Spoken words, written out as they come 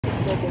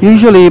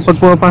Usually, pag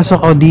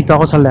pumapasok ako dito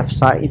ako sa left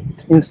side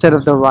instead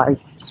of the right.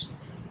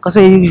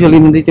 Kasi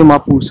usually, nandito yung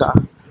mga pusa.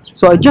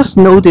 So, I just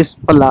noticed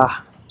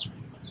pala,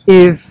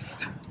 if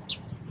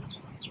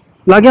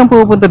lagi ang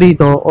pupunta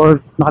dito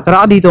or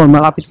nakatira ka dito or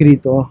malapit ka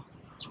dito,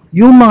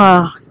 yung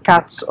mga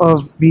cats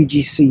of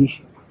BGC,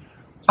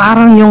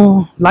 parang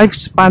yung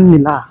lifespan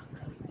nila,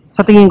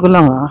 sa tingin ko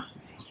lang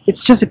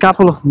it's just a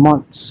couple of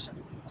months.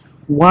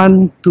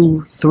 1 to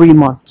 3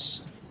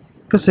 months.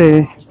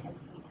 Kasi,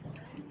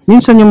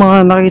 minsan yung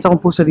mga nakikita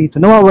kong pusa dito,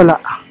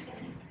 nawawala.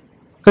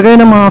 Kagaya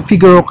ng mga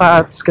Figaro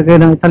cats, kagaya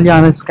ng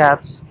Italianas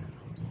cats,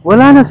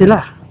 wala na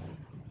sila.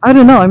 I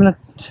don't know, I'm not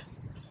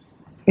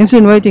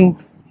insinuating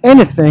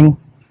anything.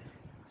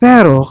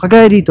 Pero,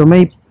 kagaya dito,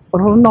 may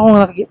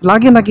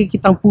lagi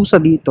nakikitang pusa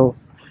dito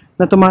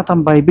na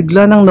tumatambay,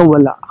 bigla nang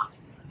nawala.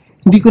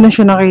 Hindi ko na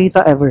siya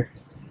nakikita ever.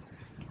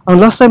 Ang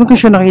last time ko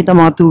siya nakita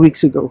mga 2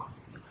 weeks ago,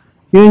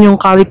 yun yung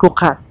calico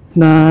cat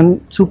na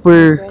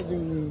super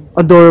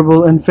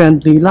adorable and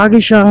friendly. Lagi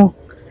siyang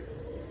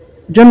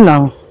dyan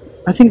lang.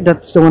 I think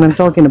that's the one I'm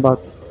talking about.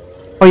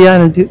 Oh yeah,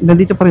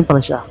 nandito pa rin pala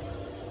siya.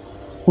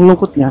 Ang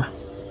lungkot niya.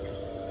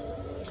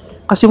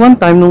 Kasi one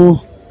time nung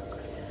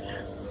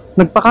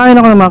nagpakain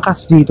ako ng mga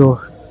cats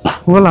dito,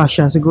 wala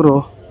siya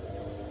siguro.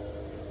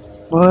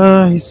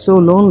 He's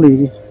so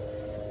lonely.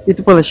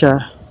 Ito pala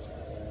siya.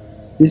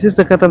 This is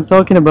the cat I'm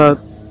talking about.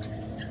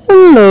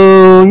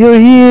 Hello, you're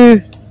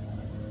here.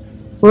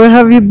 Where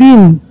have you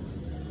been?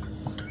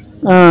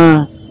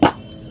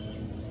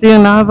 Ito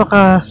yung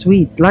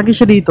napaka-sweet. Lagi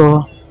siya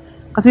dito.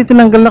 Kasi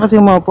tinanggal na kasi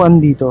yung mga upuan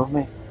dito.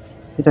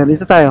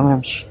 Dito tayo,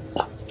 ma'am.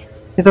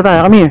 Dito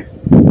tayo, come here.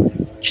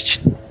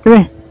 Come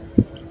here.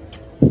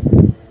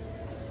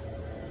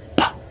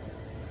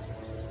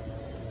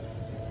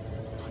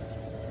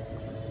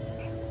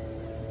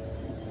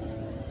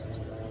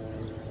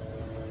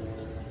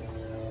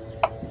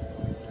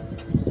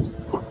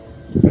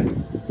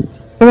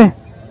 Come here.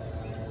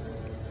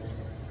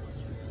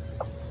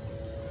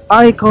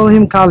 I call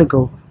him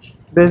Calico,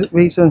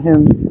 based on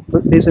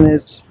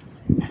his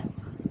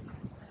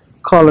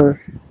color.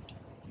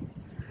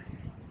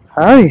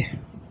 Hi.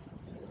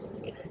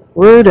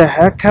 Where the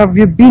heck have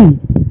you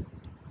been?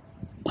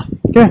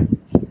 Okay.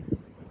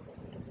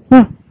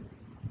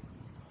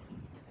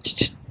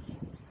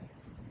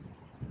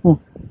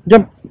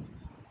 Jump.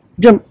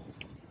 Jump.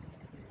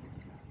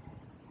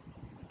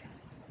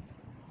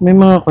 May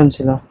mga kon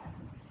sila.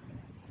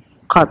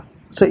 Cut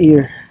sa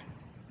ear.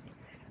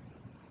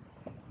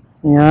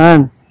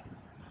 Yan.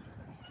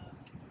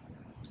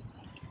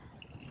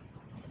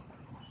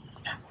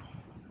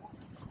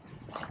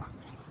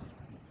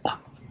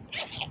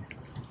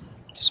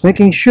 Just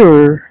making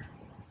sure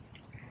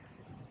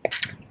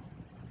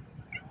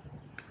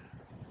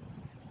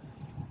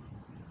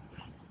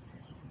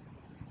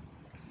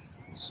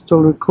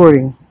still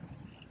recording.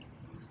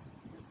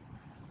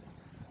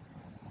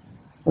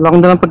 Wala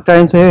akong dalang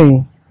pagkain sa'yo eh.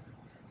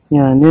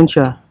 Yan, yan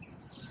siya.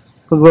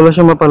 Pag wala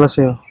siyang mapala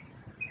sa'yo,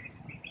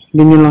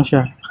 ganyan lang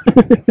siya.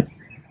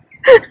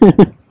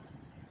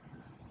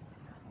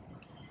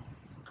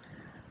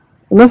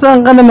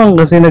 Nasaan ka naman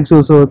kasi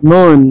nagsusuot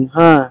noon,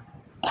 ha?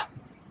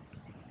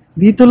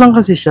 Dito lang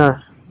kasi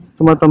siya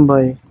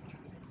tumatambay.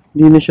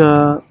 Hindi na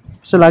siya,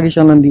 basta lagi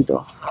siyang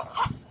nandito.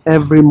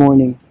 Every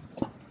morning.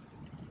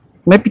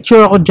 May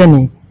picture ako dyan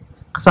eh.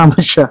 Kasama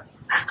siya.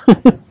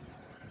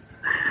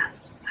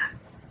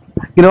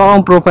 Ginawa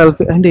kong profile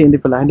pic. Hindi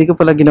pala. Hindi ko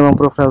pala ginawang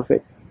profile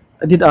pic.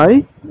 Did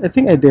I? I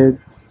think I did.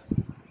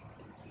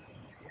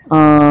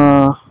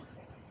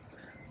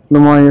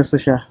 Lumayas na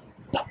siya.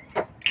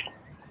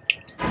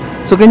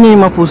 So, ganyan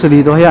yung mga puso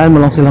dito. Hayaan mo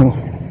lang silang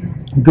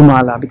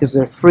gumala because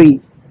they're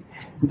free.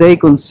 They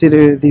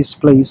consider this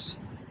place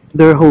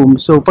their home.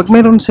 So, pag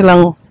mayroon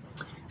silang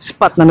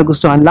spot na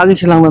nagustuhan, lagi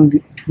silang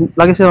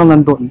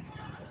nandun.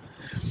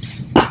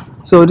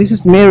 So, this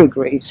is Mary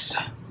Grace.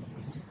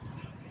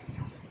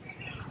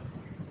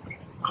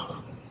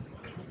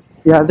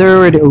 Yeah, they're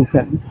already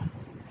open.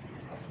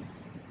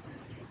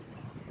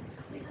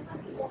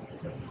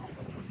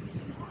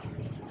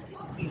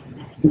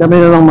 Dami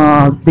na lang mga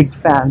big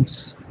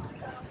fans.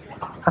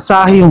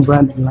 Asahi yung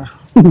brand nila.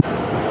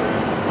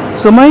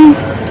 So may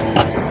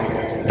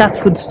cat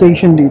food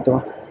station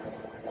dito.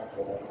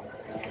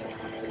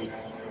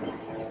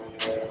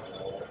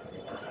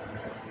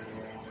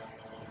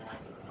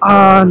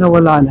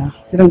 Nawala na.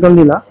 Tinanggal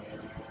nila.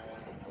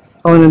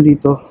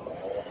 Nandito.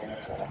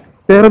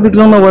 Pero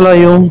biglang nawala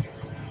yung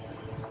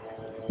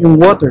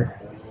water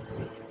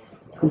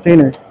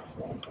container.